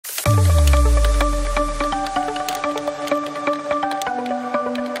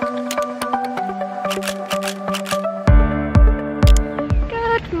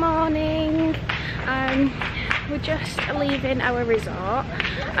leaving our resort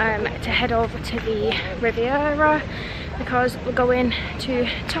to head over to the Riviera because we're going to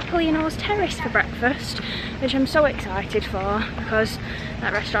Topolino's Terrace for breakfast, which I'm so excited for because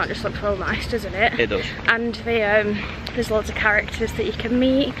that restaurant just looks real nice, doesn't it? It does. And there's loads of characters that you can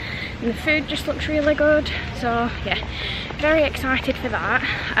meet, and the food just looks really good. So yeah, very excited for that.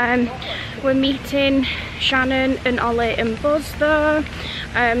 We're meeting Shannan and Oli and Buzz though.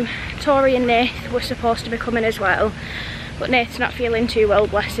 Tori and Nath were supposed to be coming as well, but Nath's not feeling too well,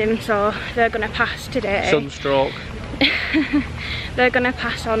 bless him, so they're gonna pass today. Sunstroke. They're gonna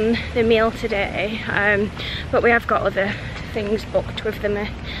pass on the meal today, but we have got other things booked with them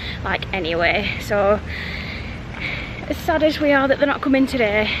like anyway, so as sad as we are that they're not coming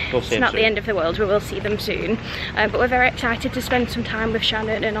today, it's not the end of the world. We will see them soon, but we're very excited to spend some time with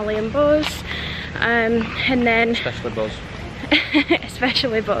Shannan and Oli and Buzz, and then especially Buzz.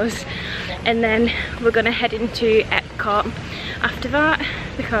 especially Buzz, and then we're gonna head into Epcot after that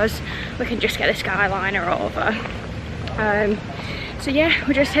because we can just get the Skyliner over. So yeah,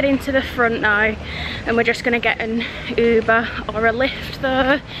 we're just heading to the front now, and we're just gonna get an Uber or a Lyft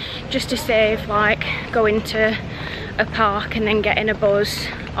there just to save like going to a park and then getting a bus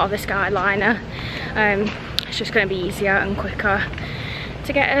or the Skyliner. It's just gonna be easier and quicker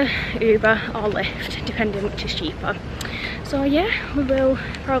to get a Uber or Lyft, depending which is cheaper. So yeah, we will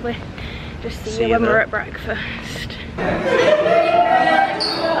probably just see you when we're at breakfast.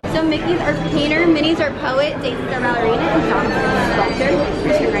 So Mickey's our painter, Minnie's our poet, Daisy's our ballerina, and John's our sculptor.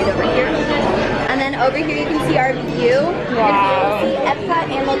 Just right over here. And then over here you can see our view. Wow. You can see Epcot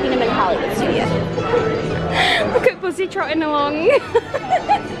and Kingdom and Hollywood Studios. Look at Buzzy trotting along.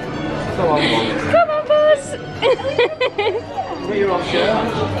 Come on, Buzz. You want to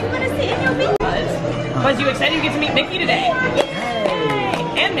sit in your Mickey? Buzz, you excited you get to meet Mickey today? Yay!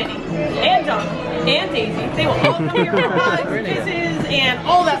 And Minnie, and John, and Daisy. They will all come here for hugs, kisses, and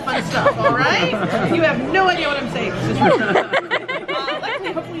all that fun stuff, alright? You have no idea what I'm saying.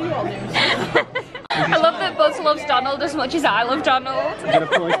 Luckily, hopefully you all do. I love that Buzz loves Donald as much as I love Donald. A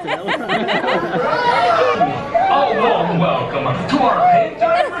warm welcome to our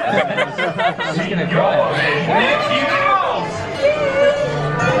painter Signore Mickey Mouse.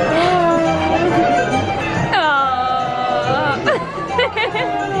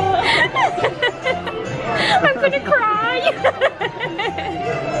 I'm gonna cry.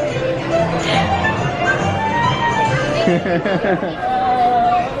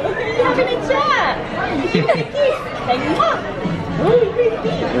 Having a chat. Give me a kiss. Thank you.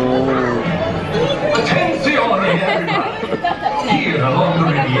 Attenzione, everybody! Here along the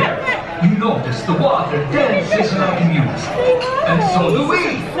Riviera, you notice the water dances like music, and so do we.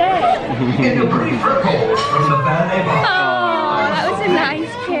 In a brief report from the ballet bar. Oh, that was a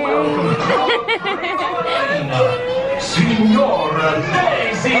nice kiss. Signora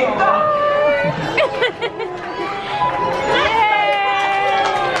Daisy Duck.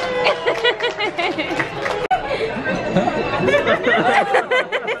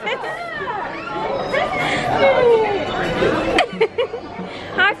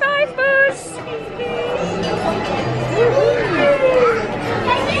 High five, Buzz!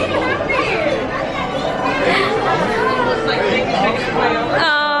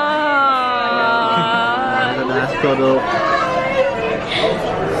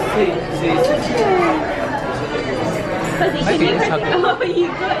 Oh, you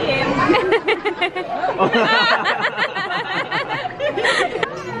got him.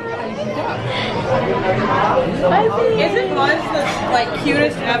 Isn't Buzz the like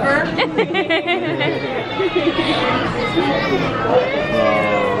cutest ever?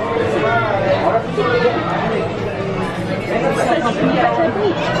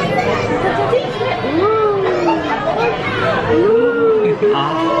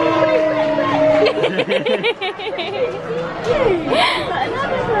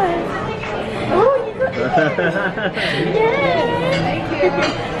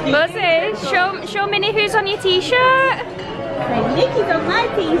 Buzzy, show Minnie who's on your t-shirt. Mickey's on my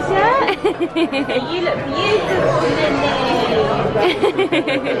t-shirt. And you look beautiful, Minnie.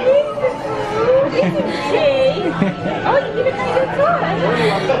 Oh, you give it to your toy.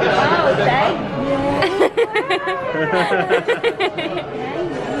 Oh, thank you.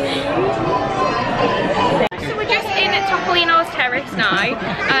 So we're just in at Topolino's Terrace now.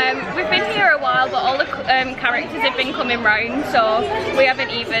 We've been here a while, but all the characters have been coming round, so we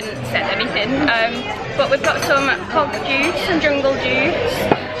haven't even said anything. But we've got some hog juice and jungle juice,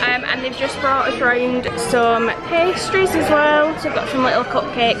 and they've just brought us round some pastries as well. So we've got some little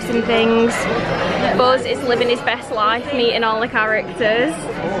cupcakes and things. Buzz is living his best life, meeting all the characters.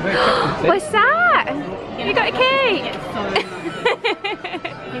 What's that? you got a cake?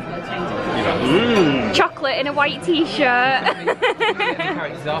 Chocolate in a white t-shirt. You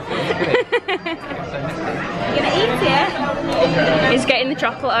gonna eat it? He's getting the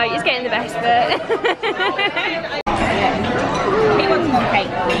chocolate out, he's getting the best bit. He wants more cake.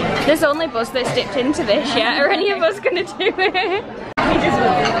 There's only Buzz that's dipped into this yet. Are any of us gonna do it?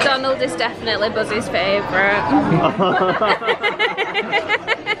 Donald is definitely Buzz's favourite.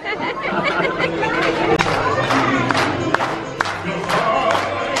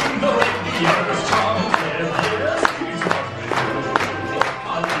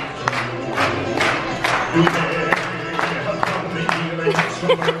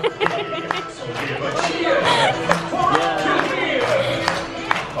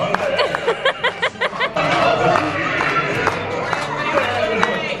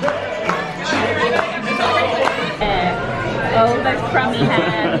 Oh, those crummy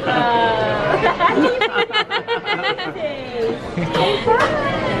hands.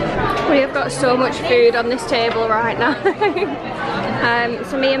 We have got so much food on this table right now.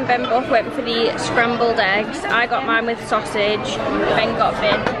 So me and Ben both went for the scrambled eggs. I got mine with sausage, Ben got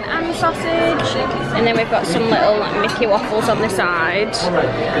bacon and sausage, and then we've got some little Mickey waffles on the side.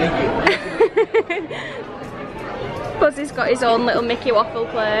 Buzz has got his own little Mickey waffle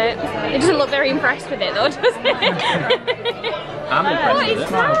plate. He doesn't look very impressed with it though, does he? I'm impressed What with is it.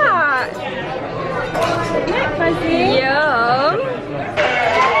 that? Yum!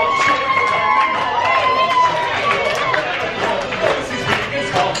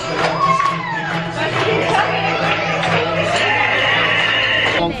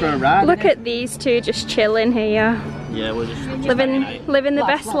 On for a ride. Look at these two just chilling here. Yeah, we're just Living the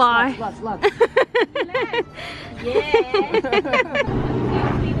best life. Who's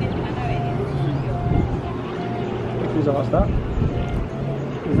that?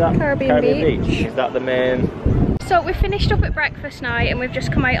 Is that Caribbean Beach. Is that the main? So we finished up at breakfast night and we've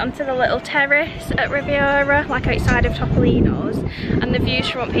just come out onto the little terrace at Riviera, like outside of Topolino's, and the views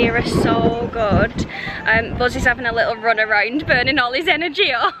from up here are so good. Buzz is having a little run around, burning all his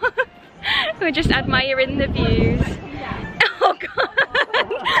energy off. We're just admiring the views. Oh god!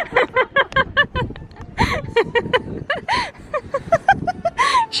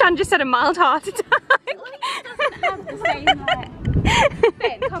 Shan just had a mild heart attack.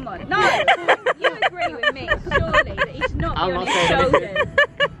 Ben, come on. No, you agree with me, surely, that he should not be on his shoulders.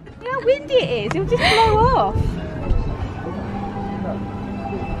 You know how windy it is, it'll just blow off.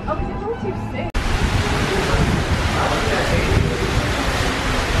 Oh, because it's all too soon.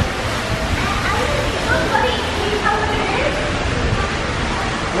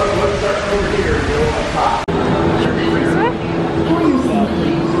 What's that over here?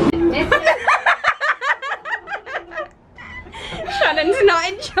 Shannon's not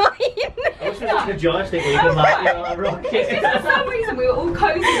enjoying I was just a joystick where you can like, you know, like rocket. For some reason we were all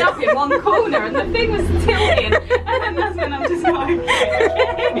cozied up in one corner and the thing was tilting, and then that's when I'm just like,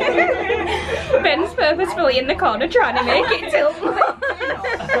 Ben's purposefully in the corner trying to make it tilt. we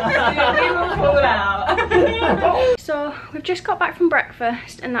will fall out. So we've just got back from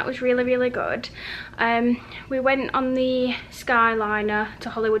breakfast and that was really, really good. We went on the Skyliner to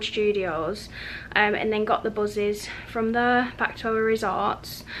Hollywood Studios and then got the buses from there back to our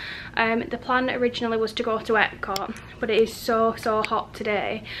resorts. The plan originally was to go to Epcot, but it is so hot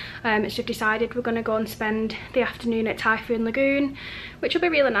today, so we've decided we're going to go and spend the afternoon at Typhoon Lagoon, which will be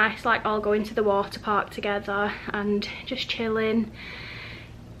really nice, like all going to the water park together and just chilling,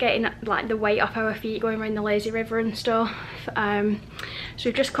 getting like the weight off our feet going around the lazy river and stuff. So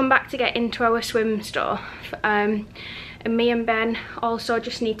we've just come back to get into our swim stuff, and me and Ben also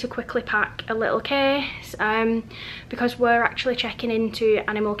just need to quickly pack a little case because we're actually checking into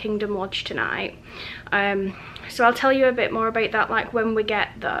Animal Kingdom Lodge tonight. So I'll tell you a bit more about that like when we get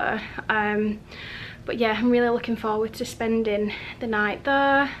there. But yeah, I'm really looking forward to spending the night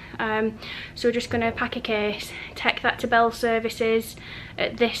there. So we're just going to pack a case, take that to Bell Services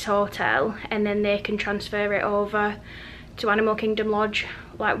at this hotel, and then they can transfer it over to Animal Kingdom Lodge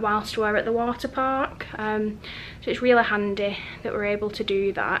like whilst we're at the water park. So it's really handy that we're able to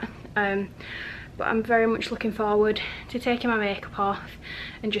do that. But I'm very much looking forward to taking my makeup off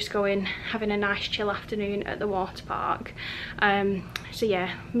and just going having a nice chill afternoon at the water park. So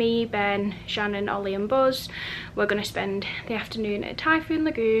yeah, me, Ben, Shannan, Oli and Buzz, we're going to spend the afternoon at Typhoon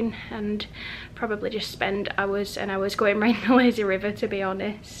Lagoon and probably just spend hours and hours going around the lazy river, to be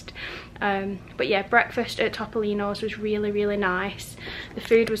honest. But yeah, breakfast at Topolino's was really nice. The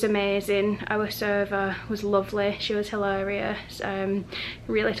food was amazing. Our server was lovely. She was hilarious.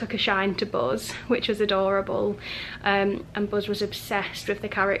 Really took a shine to Buzz, which was adorable. And Buzz was obsessed with the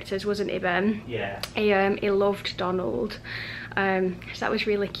characters, wasn't he, Ben? Yeah. He loved Donald. So that was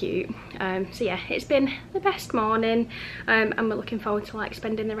really cute. So yeah, it's been the best morning, and we're looking forward to like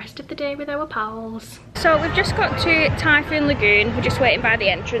spending the rest of the day with our pals. So we've just got to Typhoon Lagoon. We're just waiting by the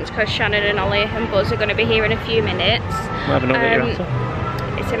entrance because Shannon and Ollie and Buzz are going to be here in a few minutes. We'll have another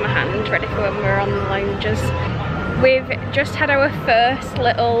It's in my hand, ready for when we're on the lounges. We've just had our first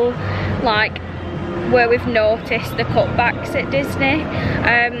little like where we've noticed the cutbacks at Disney.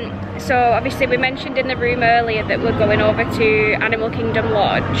 So obviously we mentioned in the room earlier that we're going over to Animal Kingdom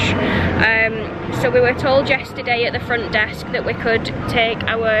Lodge. So we were told yesterday at the front desk that we could take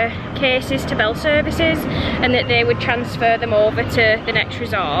our cases to Bell Services and that they would transfer them over to the next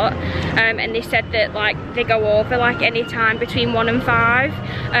resort. And they said that like they go over like any time between 1 and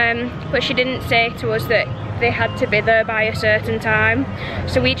 5. But she didn't say to us that they had to be there by a certain time.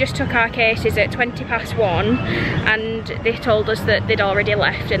 So we just took our cases at 1:20 and they told us that they'd already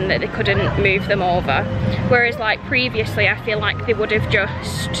left and that they couldn't move them over. Whereas like previously I feel like they would have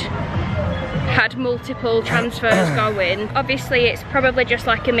just had multiple transfers going. Obviously it's probably just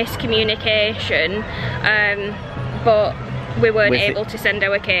like a miscommunication, but we weren't able to send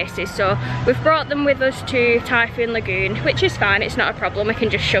our cases, so we've brought them with us to Typhoon Lagoon, which is fine, it's not a problem. We can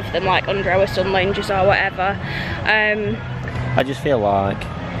just shove them like under our sun lounges or whatever. I just feel like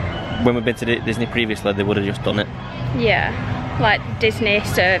when we've been to Disney previously they would have just done it. Yeah, like Disney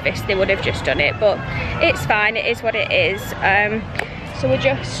service they would have just done it, but it's fine, it is what it is. So we're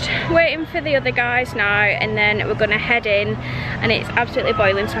just waiting for the other guys now and then we're gonna head in, and it's absolutely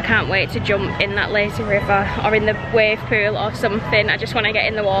boiling so I can't wait to jump in that lazy river or in the wave pool or something. I just want to get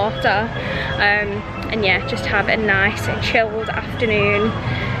in the water and yeah, just have a nice chilled afternoon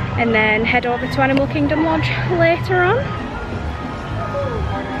and then head over to Animal Kingdom Lodge later on.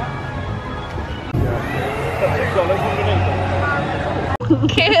 Cool,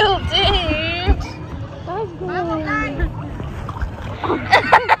 dude! That's good.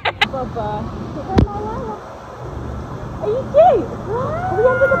 Bubba. Are you cute? Are we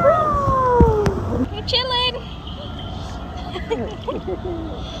under the bridge? We're chilling.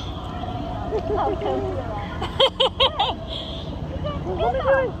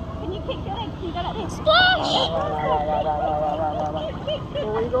 Can you kick your legs? Can you go like this? Splash!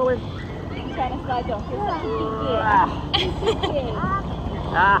 Where are you going? I'm trying to slide off.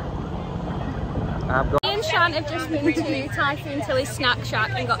 Me and Shan have just been to Typhoon Tilly's Snack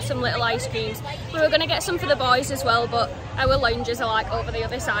Shack and got some little ice creams. We were going to get some for the boys as well, but our lounges are like over the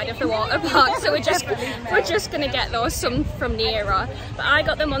other side of the water park, so we're just going to get those some from nearer. But I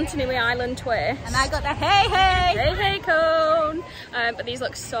got the Montanui Island twist. And I got the hey cone. But these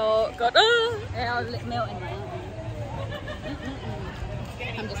look so good. Oh. They're all melting right.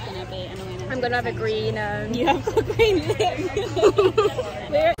 I'm just going to be annoying. I'm going to have a green. You have got green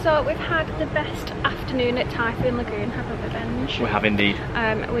lip. So we've had the best afternoon at Typhoon Lagoon, haven't we, Benj? We have indeed.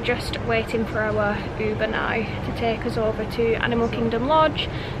 We're just waiting for our Uber now to take us over to Animal Kingdom Lodge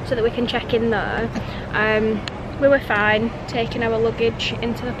so that we can check in there. We were fine taking our luggage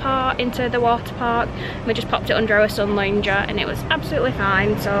into the water park. We just popped it under our sun lounger and it was absolutely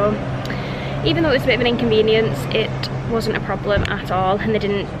fine. So even though it was a bit of an inconvenience, it wasn't a problem at all, and they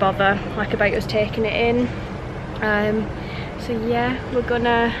didn't bother like about us taking it in. So yeah, we're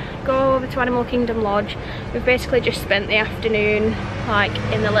gonna go over to Animal Kingdom Lodge. We've basically just spent the afternoon like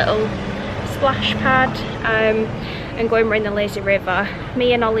in the little splash pad and going around the lazy river.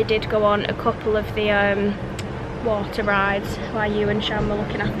 Me and Ollie did go on a couple of the water rides while you and Shan were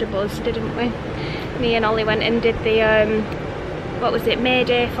looking after Buzz, didn't we? Me and Ollie went and did the what was it,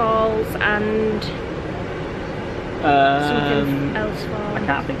 Mayday Falls and something else falls. I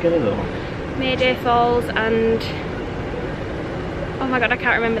can't think of it though. Mayday Falls and oh my god, I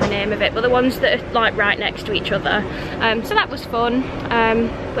can't remember the name of it, but the ones that are like right next to each other. So that was fun.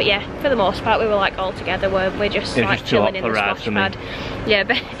 But yeah, for the most part we were like all together. We're just like chilling in the splash pad. Yeah,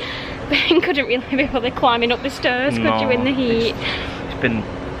 but Ben couldn't really be bothered climbing up the stairs, could you, in the heat? It's been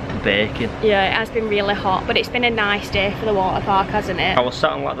baking. Yeah, it has been really hot, but it's been a nice day for the water park, hasn't it? I was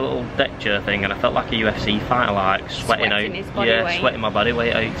sat on like the little deck chair thing and I felt like a UFC fighter, like sweating out. His body weight. Sweating my body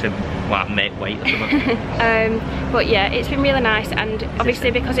weight out to like make weight or something. But yeah, it's been really nice, and obviously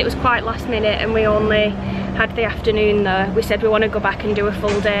because it was quite last minute and we only had the afternoon there. We said we want to go back and do a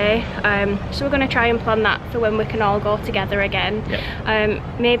full day, so we're going to try and plan that for when we can all go together again.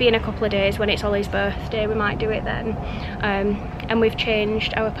 Maybe in a couple of days when it's Oli's birthday we might do it then. And we've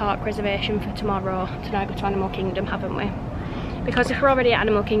changed our park reservation for tomorrow to now go to Animal Kingdom, haven't we? Because if we're already at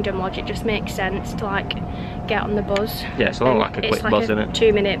Animal Kingdom Lodge, it just makes sense to like get on the bus. Yeah, it's not like a quick bus, isn't it? It's like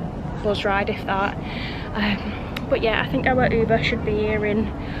a 2-minute bus ride, if that. But yeah, I think our Uber should be here in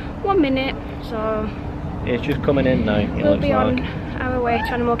 1 minute, so it's just coming in now. We'll be on our way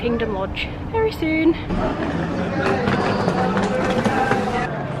to Animal Kingdom Lodge very soon. Oh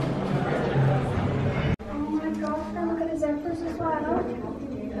my gosh, now look at the zebras as well.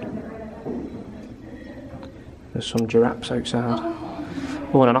 There's some giraffes outside.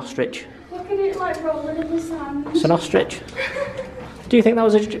 Oh, and an ostrich. Look at it like rolling in the sand. It's an ostrich. Do you think that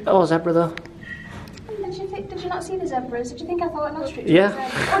was a zebra though? Did you not see the zebras? Did you think I thought an ostrich? Yeah.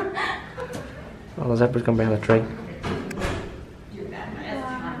 Oh, the zebra's gone behind the tree.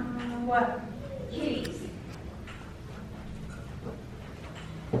 What?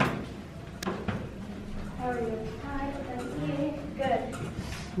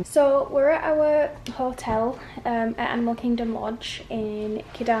 So we're at our hotel at Animal Kingdom Lodge in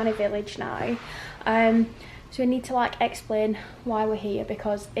Kidani Village now. So we need to like explain why we're here,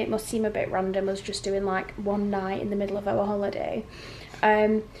 because it must seem a bit random us just doing like one night in the middle of our holiday.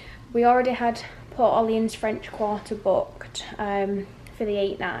 We already had Port Orleans French Quarter booked for the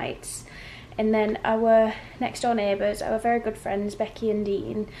 8 nights. And then our next door neighbours, our very good friends Becky and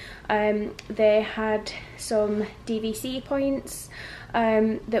Dean, they had some DVC points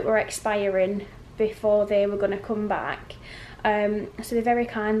that were expiring before they were going to come back. So they very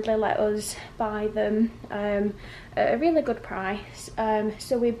kindly let us buy them at a really good price.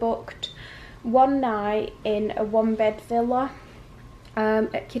 So we booked 1 night in a 1-bed villa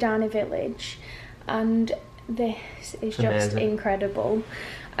at Kidani Village, and this is just incredible.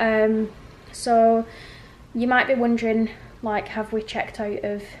 So you might be wondering, like, have we checked out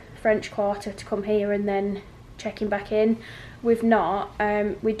of French Quarter to come here and then checking back in? We've not.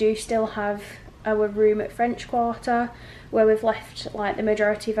 We do still have our room at French Quarter where we've left like the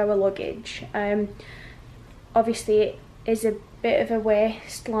majority of our luggage. Obviously it is a bit of a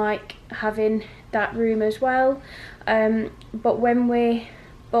waste like having that room as well, but when we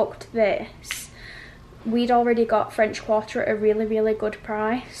booked this, we'd already got French Quarter at a really good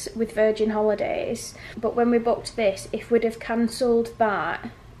price with Virgin Holidays. But when we booked this, if we'd have cancelled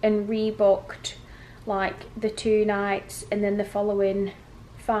that and rebooked like the 2 nights and then the following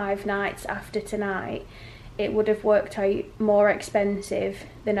 5 nights after tonight, it would have worked out more expensive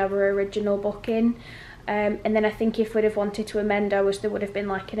than our original booking. And then I think if we'd have wanted to amend ours, there would have been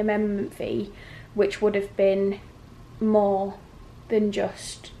like an amendment fee, which would have been more than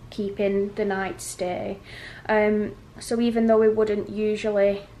just keeping the night stay. So even though we wouldn't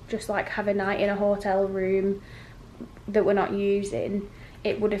usually just like have a night in a hotel room that we're not using,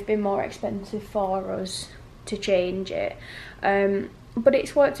 it would have been more expensive for us to change it. But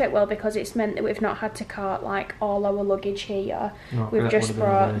it's worked out well because it's meant that we've not had to cart like all our luggage here. No, we've just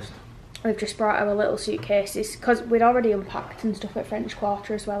brought our little suitcases, because we'd already unpacked and stuff at French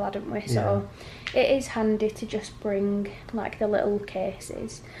Quarter as well, hadn't we? So it is handy to just bring like the little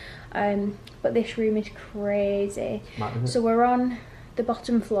cases. But this room is crazy. So we're on the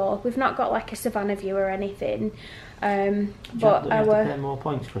bottom floor. We've not got like a Savannah view or anything. But you have to pay more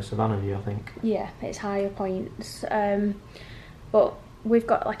points for a Savannah view, I think. Yeah, it's higher points. But we've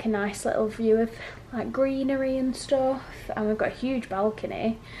got like a nice little view of like greenery and stuff, and we've got a huge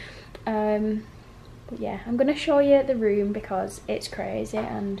balcony. But yeah, I'm going to show you the room because it's crazy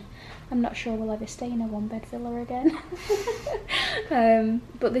and I'm not sure we'll ever stay in a 1-bed villa again.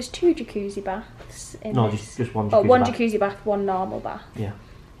 But there's 2 jacuzzi baths in this. Just one jacuzzi bath. One jacuzzi bath, 1 normal bath. Yeah.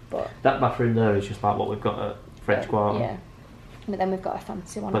 But that bathroom there is just like what we've got at French Quarter. Yeah. But then we've got a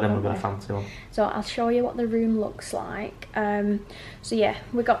fancy one. So I'll show you what the room looks like. So yeah,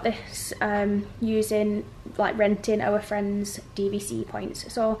 we got this using like renting our friends' DVC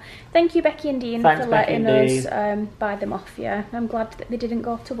points. So thank you Becky and Dean for letting us buy them off you. I'm glad that they didn't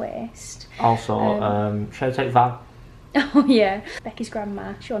go to waste. Also, shout out Val. Oh yeah, Becky's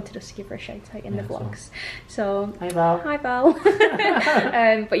grandma, she wanted us to give her a shout out in the vlogs. So hi Val. Hi Val.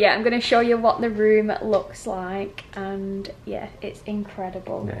 But yeah, I'm going to show you what the room looks like, and yeah, it's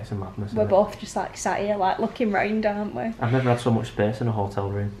incredible. Yeah, it's a madness. We're both just like sat here like looking round, aren't we? I've never had so much space in a hotel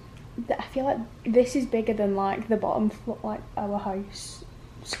room. I feel like this is bigger than like the bottom like our house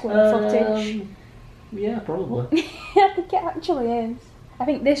square footage. Yeah, probably. I think it actually is. I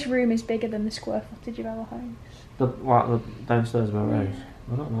think this room is bigger than the square footage of our house. The downstairs of our house?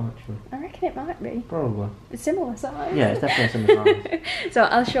 I don't know actually. I reckon it might be. Probably. It's similar size. Yeah, it's definitely similar size. So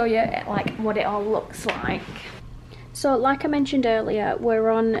I'll show you like what it all looks like. So like I mentioned earlier, we're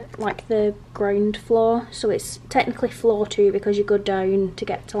on like the ground floor, so it's technically floor 2 because you go down to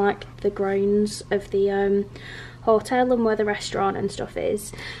get to like the grounds of the hotel and where the restaurant and stuff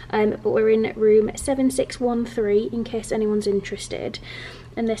is. But we're in room 7613 in case anyone's interested.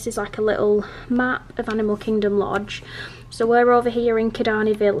 And this is like a little map of Animal Kingdom Lodge. So we're over here in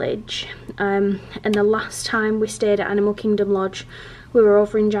Kidani Village, and the last time we stayed at Animal Kingdom Lodge we were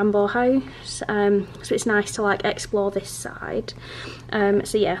over in Jambo House, so it's nice to like explore this side.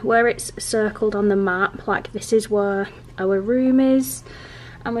 So yeah, where it's circled on the map, like this is where our room is,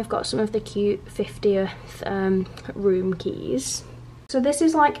 and we've got some of the cute 50th room keys. So this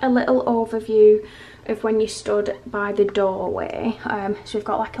is like a little overview of when you stood by the doorway. So we've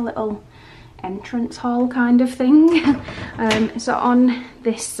got like a little entrance hall kind of thing. So on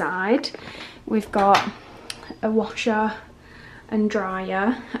this side we've got a washer and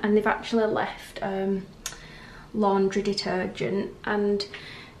dryer, and they've actually left laundry detergent, and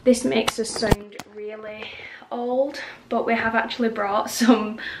this makes us sound really old, but we have actually brought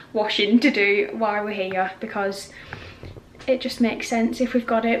some washing to do while we're here because it just makes sense. If we've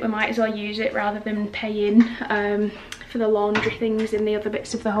got it, we might as well use it rather than paying for the laundry things in the other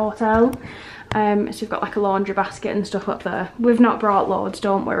bits of the hotel. So we've got like a laundry basket and stuff up there. We've not brought loads,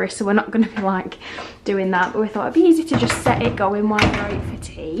 don't worry, so we're not going to be like doing that, but we thought it'd be easy to just set it going while we're out for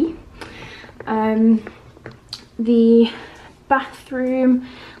tea. The bathroom,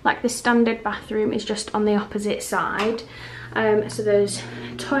 like the standard bathroom, is just on the opposite side. So there's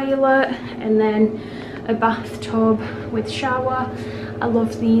a toilet and then a bathtub with shower. I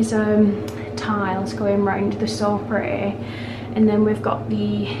love these tiles going round, they're so pretty. And then we've got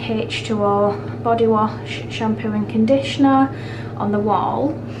the H2O body wash, shampoo and conditioner on the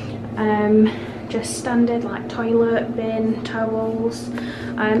wall. Just standard like toilet bin, towels.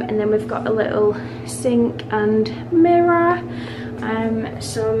 And then we've got a little sink and mirror.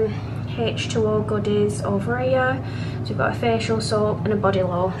 Some H2O goodies over here. So we've got a facial soap and a body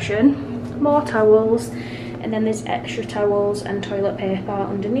lotion. More towels. And then there's extra towels and toilet paper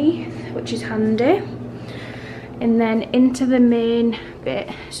underneath, which is handy. And then into the main bit,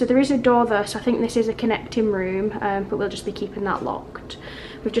 so there is a door there, so I think this is a connecting room, but we'll just be keeping that locked.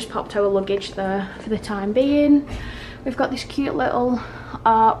 We've just popped our luggage there for the time being. We've got this cute little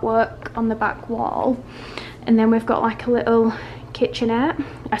artwork on the back wall, and then we've got like a little kitchenette.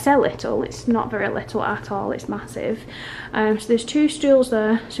 I say little, it's not very little at all, it's massive. So there's 2 stools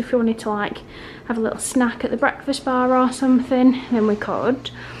there, so if you wanted to like have a little snack at the breakfast bar or something, then we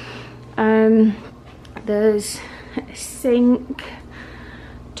could. There's a sink,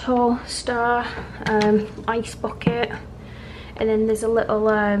 toaster, ice bucket, and then there's a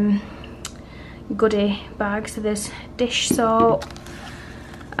little goodie bag. So there's dish soap,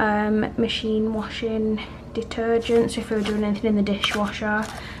 machine washing detergent, so if we were doing anything in the dishwasher,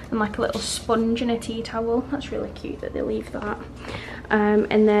 and like a little sponge and a tea towel. That's really cute that they leave that.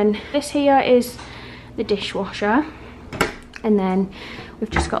 And then this here is the dishwasher, and then we've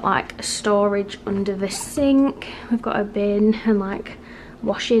just got like a storage under the sink. We've got a bin and like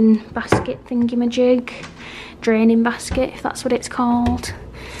washing basket thingy-majig, draining basket if that's what it's called.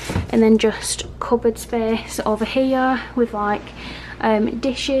 And then just cupboard space over here with like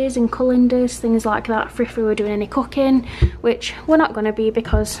dishes and colanders, things like that for if we were doing any cooking, which we're not going to be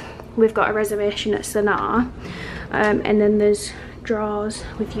because we've got a reservation at Sanaa. And then there's drawers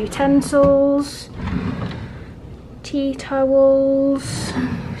with utensils, tea towels.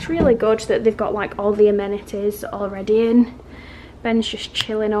 It's really good that they've got like all the amenities already in. Ben's just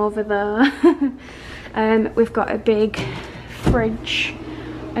chilling over there. We've got a big fridge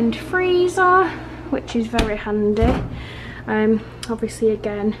and freezer, which is very handy. Obviously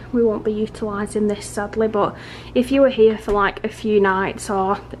again, we won't be utilising this sadly, but if you were here for like a few nights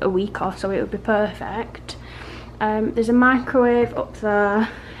or a week or so, it would be perfect. There's a microwave up there,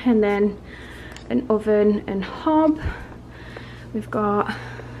 and then an oven and hob. We've got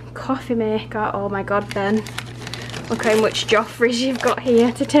coffee maker. Oh my god, Ben, look how much Joffreys you've got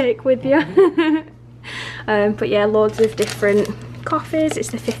here to take with you. But yeah, loads of different coffees.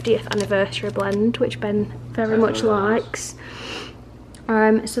 It's the 50th anniversary blend, which Ben very much likes.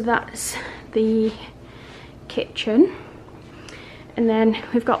 So that's the kitchen, and then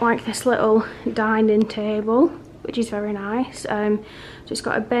we've got like this little dining table, which is very nice. So it's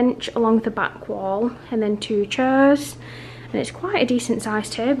got a bench along the back wall and then 2 chairs, and it's quite a decent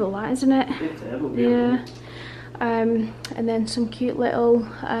sized table, that, isn't it? Yeah. And then some cute little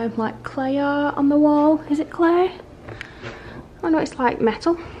like clay art on the wall. Is it clay? Oh no, it's like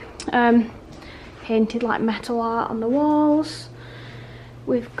metal. Painted like metal art on the walls.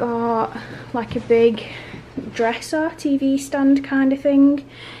 We've got like a big dresser, TV stand kind of thing,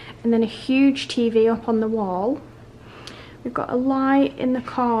 and then a huge TV up on the wall. We've got a light in the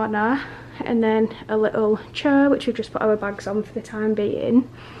corner, and then a little chair which we've just put our bags on for the time being.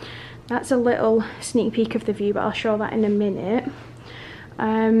 That's a little sneak peek of the view, but I'll show that in a minute.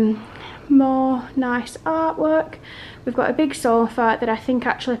 More nice artwork. We've got a big sofa that I think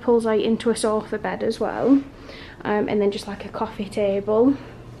actually pulls out into a sofa bed as well, and then just like a coffee table.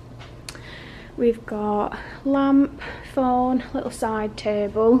 We've got lamp, phone, little side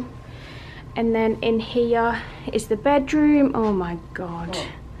table, and then in here is the bedroom. Oh my god.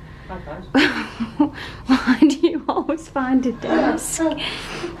 Why do you always find a desk? So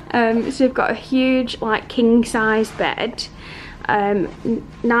we've got a huge like king size bed,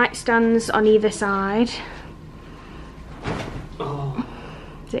 nightstands on either side.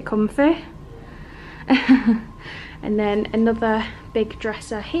 Is it comfy? And then another big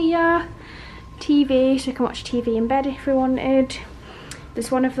dresser here, TV, so you can watch TV in bed if we wanted.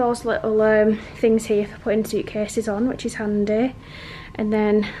 There's one of those little things here for putting suitcases on, which is handy. And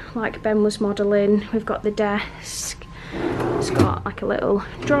then, like Ben was modelling, we've got the desk. It's got like a little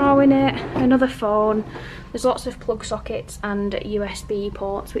drawer in it, another phone. There's lots of plug sockets and USB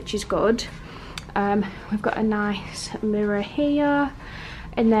ports, which is good. We've got a nice mirror here,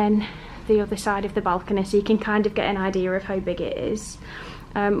 and then the other side of the balcony, so you can kind of get an idea of how big it is.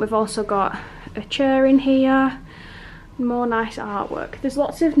 We've also got a chair in here, more nice artwork. There's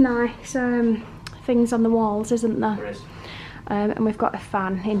lots of nice things on the walls, isn't there? There is. And we've got a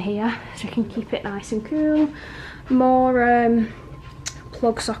fan in here so we can keep it nice and cool. More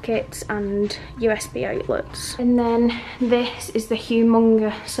plug sockets and USB outlets. And then this is the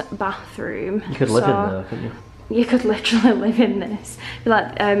humongous bathroom. You could live in there, couldn't you? You could literally live in this.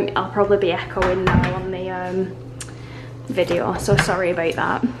 Like, I'll probably be echoing now on the video, so sorry about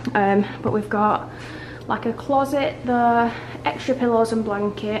that. But we've got like a closet there, extra pillows and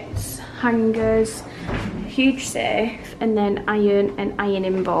blankets, hangers, huge safe, and then an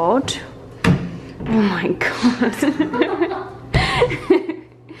ironing board. Oh my god.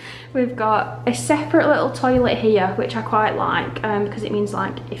 We've got a separate little toilet here, which I quite like, because it means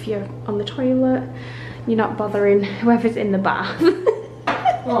like if you're on the toilet, you're not bothering whoever's in the bath.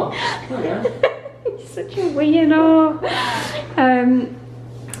 Oh yeah. It's such a weirdo.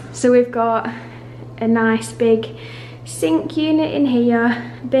 So we've got a nice big sink unit in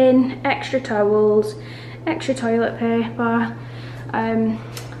here, bin, extra towels, extra toilet paper,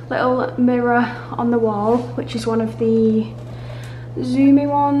 little mirror on the wall, which is one of the zoomy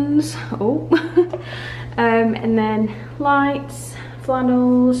ones. Oh. And then lights,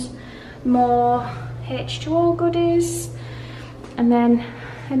 flannels, more H2O goodies, and then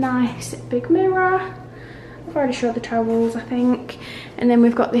a nice big mirror. I've already showed the towels, I think. And then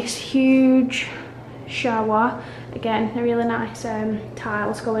we've got this huge shower, again a really nice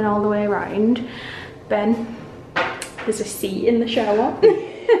tiles going all the way around. Ben, there's a seat in the shower.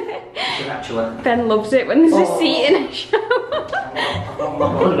 Actually, Ben loves it when there's a seat in a shower. I'm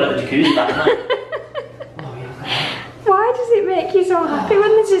wondering about the jacuzzi back now. Why does it make you so happy when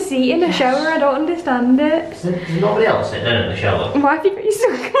there's a seat in a shower? I don't understand it. There's nobody else sitting down in the shower. Why have you got your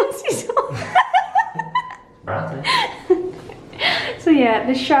sunglasses on? Right. So yeah,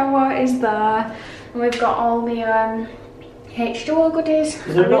 the shower is there, and we've got all the H2O goodies.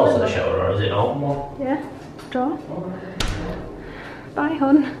 Is there doors to the shower, or is it open one? Yeah, door. Bye,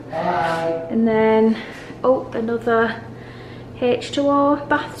 hun. Bye. And then, oh, another H2O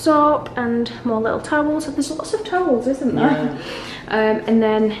bath soap and more little towels. So there's lots of towels, isn't there? Yeah. And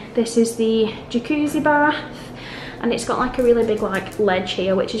then this is the jacuzzi bath, and it's got like a really big like ledge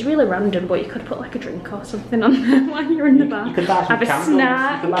here, which is really random, but you could put like a drink or something on there while you're in the bath. You could buy some candles.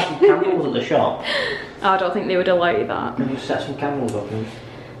 You could buy some candles at the shop. Oh, I don't think they would allow you that. Can you set some candles up?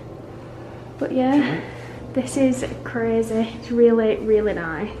 But yeah, this is crazy. It's really, really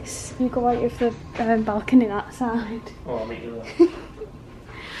nice. You go out of the balcony that side. Oh, I'll meet you there.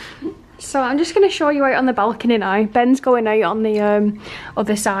 So I'm just going to show you out on the balcony now. Ben's going out on the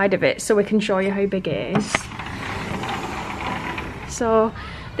other side of it so we can show you how big it is. So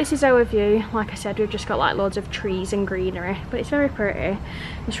this is our view. Like I said, we've just got like loads of trees and greenery, but it's very pretty.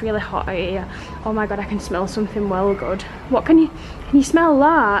 It's really hot out here. Oh my god, I can smell something well good. What can you smell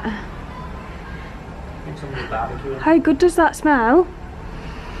that? How good does that smell?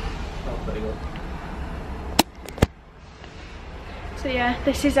 Oh, pretty good. So yeah,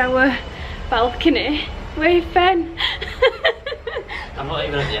 this is our balcony. Wave, Ben. I'm not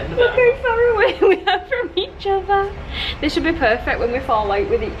even at the end of Look it. how far away we are from each other. This would be perfect when we fall out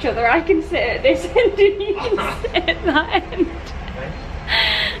with each other. I can sit at this end and you can sit at that end.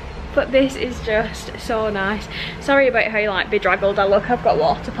 But this is just so nice. Sorry about how like bedraggled I look. I've got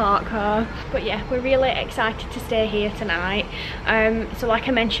water park car. But yeah, we're really excited to stay here tonight. So like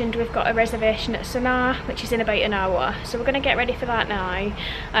I mentioned, we've got a reservation at Sanaa, which is in about an hour. So we're gonna get ready for that now,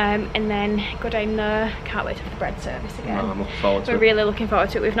 and then go down there. Can't wait for the bread service again. I'm looking forward to it. We're really looking forward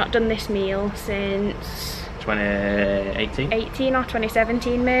to it. We've not done this meal since 2018? 18 or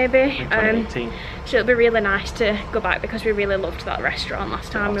 2017 maybe. 2018. So it'll be really nice to go back because we really loved that restaurant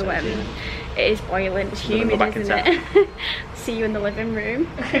last time we went. It is boiling, it's humid, isn't it? See you in the living room.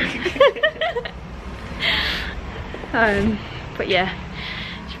 But yeah,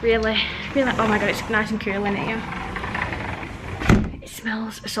 it's really, oh my god, it's nice and cool in here. It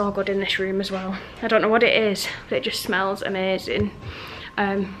smells so good in this room as well. I don't know what it is, but it just smells amazing.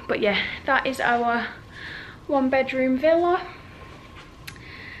 But yeah, that is our 1-bedroom villa,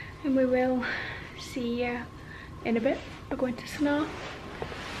 and we will see you in a bit. We're going to Sanaa.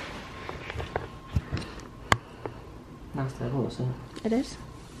 Nice table, isn't it? It is.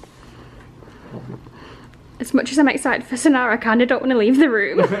 As much as I'm excited for Sanaa, I kind of don't want to leave the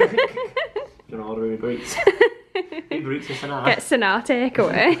room. You're gonna order Uber Eats. Uber Eats to Sanaa. Get Sanaa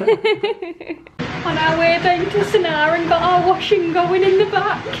takeaway. On our way down to Sanaa and got our washing going in the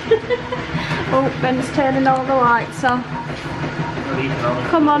back. Oh, Ben's turning all the lights on.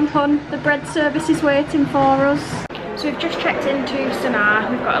 Come on, hun, the bread service is waiting for us. So we've just checked into Sanaa.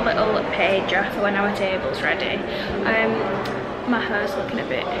 We've got a little pager for when our table's ready. My hair's looking a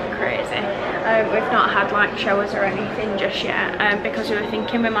bit crazy. We've not had like showers or anything just yet, because we were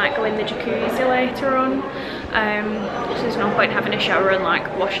thinking we might go in the jacuzzi later on. So there's no point having a shower and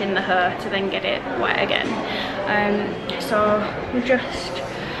like washing the hair to then get it wet again. So we just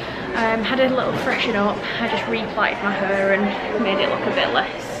had a little freshen up. I just replaited my hair and made it look a bit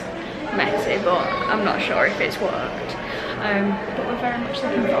less messy, but I'm not sure if it's worked. But we're very much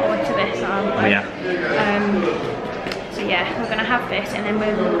looking forward to this, aren't we? Yeah. So yeah, we're gonna have this, and then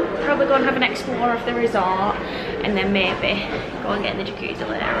we'll probably go and have an explore of the resort, and then maybe go and get in the jacuzzi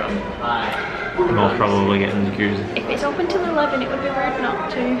later on. Most probably get in the jacuzzi. If it's open till 11, it would be rude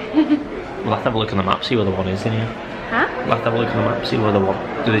not to. We'll have to have a look on the map, see where the one is in here. Huh? We'll have to have a look on the map, see where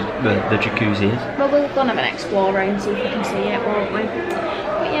the jacuzzi is. Well, we'll go and have an explore and see if we can see it, won't we?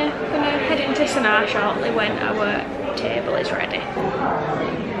 But yeah, we're gonna head into Sanaa shortly when our table is ready.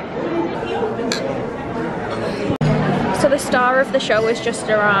 So the star of the show has just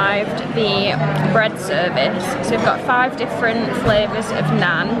arrived, the bread service. So we've got 5 different flavours of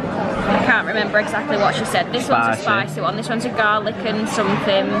naan. I can't remember exactly what she said. This one's a spicy one, this one's a garlic and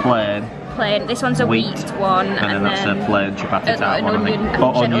something. Plain. This one's a wheat one, and then that's a plain chapati type one, onion,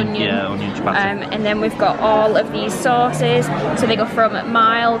 onion. Yeah, onion chapati. And then we've got all of these sauces, so they go from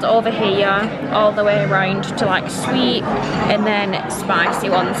mild over here all the way around to like sweet, and then spicy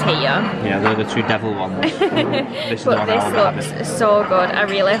ones here. Yeah, they're the 2 devil ones. This but this looks so good. I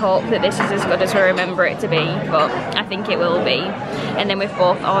really hope that this is as good as we remember it to be, but I think it will be. And then we've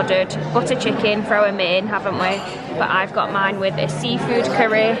both ordered butter chicken for our main, haven't we? But I've got mine with a seafood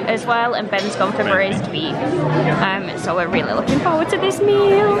curry as well, and Ben's gone for braised beef. So we're really looking forward to this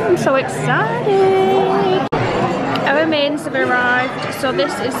meal. I'm so excited. Our mains have arrived. So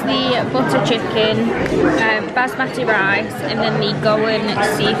this is the butter chicken, basmati rice, and then the Goan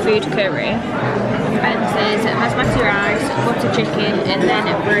seafood curry. Ben's basmati rice, butter chicken, and then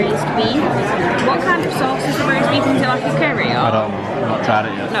braised beef. What kind of sauce is the braised beef? Is it like a curry? Or? I don't know. Not tried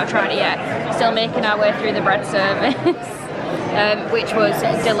it yet. Not tried it yet. Still making our way through the bread service. Which was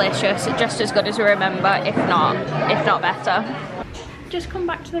delicious, just as good as we remember, if not better. Just come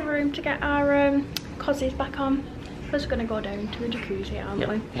back to the room to get our cozies back on. We're just going to go down to the jacuzzi, aren't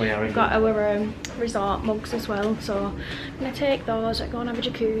we? We are. We've got our resort mugs as well, so I'm going to take those, go and have a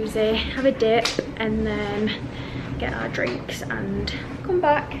jacuzzi, have a dip, and then get our drinks and come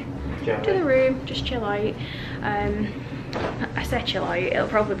back to the room, just chill out. I say chill out, it'll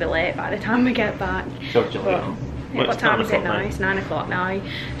probably be late by the time we get back. Yeah, what time is it now? It's 9 o'clock now. So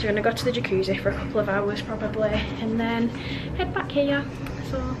we're going to go to the jacuzzi for a couple of hours probably, and then head back here.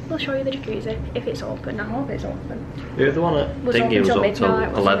 So we'll show you the jacuzzi if it's open. I hope it's open. Yeah, the one at Dingy was up till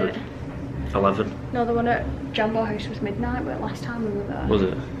 11. 11. No, the one at Jambo House was midnight, but last time we were there. Was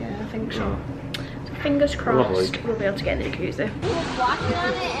it? Yeah, I think so. So fingers crossed we'll be able to get in the jacuzzi.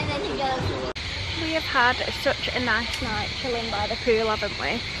 We have had such a nice night chilling by the pool, haven't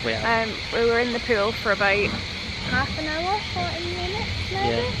we? We have. We were in the pool for about half an hour, 40 minutes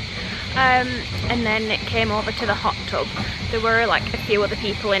maybe? Yeah. And then it came over to the hot tub. There were like a few other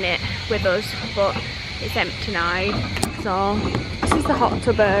people in it with us, but it's empty now. So this is the hot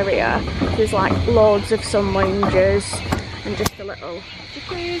tub area. There's like loads of sun lounges and just a little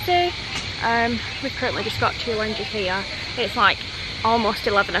jacuzzi. We've currently just got 2 lounges here. It's like almost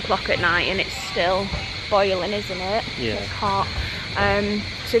 11 o'clock at night and it's still boiling, isn't it? Yeah. It's hot.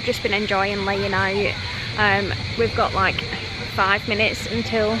 So we've just been enjoying laying out. We've got like 5 minutes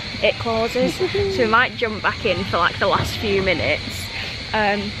until it closes, so we might jump back in for like the last few minutes.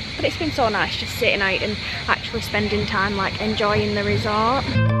 But it's been so nice just sitting out and actually spending time like enjoying the resort.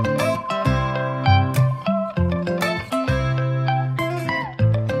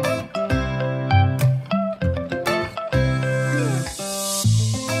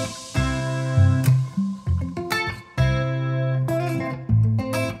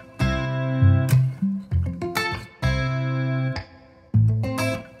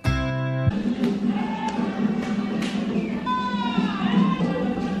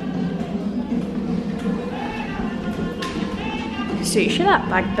 Suits you that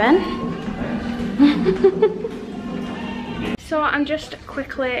bag, Ben. So I'm just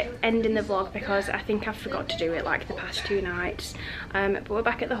quickly ending the vlog because I think I forgot to do it like the past 2 nights. But we're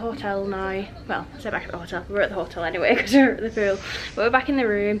back at the hotel now. Well, I say back at the hotel. We're at the hotel anyway because we're at the pool. But we're back in the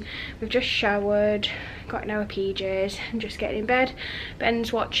room. We've just showered, got in our PJs and just getting in bed.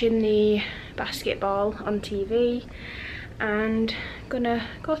 Ben's watching the basketball on TV and gonna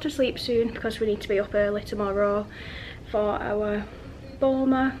go to sleep soon because we need to be up early tomorrow for our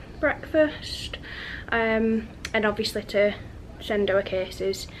Boma breakfast, and obviously to send our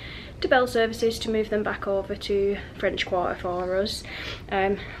cases to Bell Services to move them back over to French Quarter for us.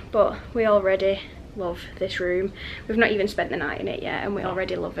 But we already love this room. We've not even spent the night in it yet and we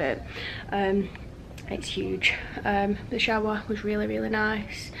already love it. It's huge. The shower was really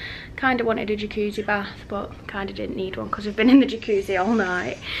nice. Kind of wanted a jacuzzi bath but kind of didn't need one because we've been in the jacuzzi all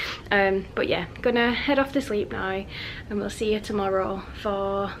night. But yeah, gonna head off to sleep now and we'll see you tomorrow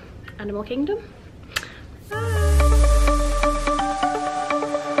for Animal Kingdom.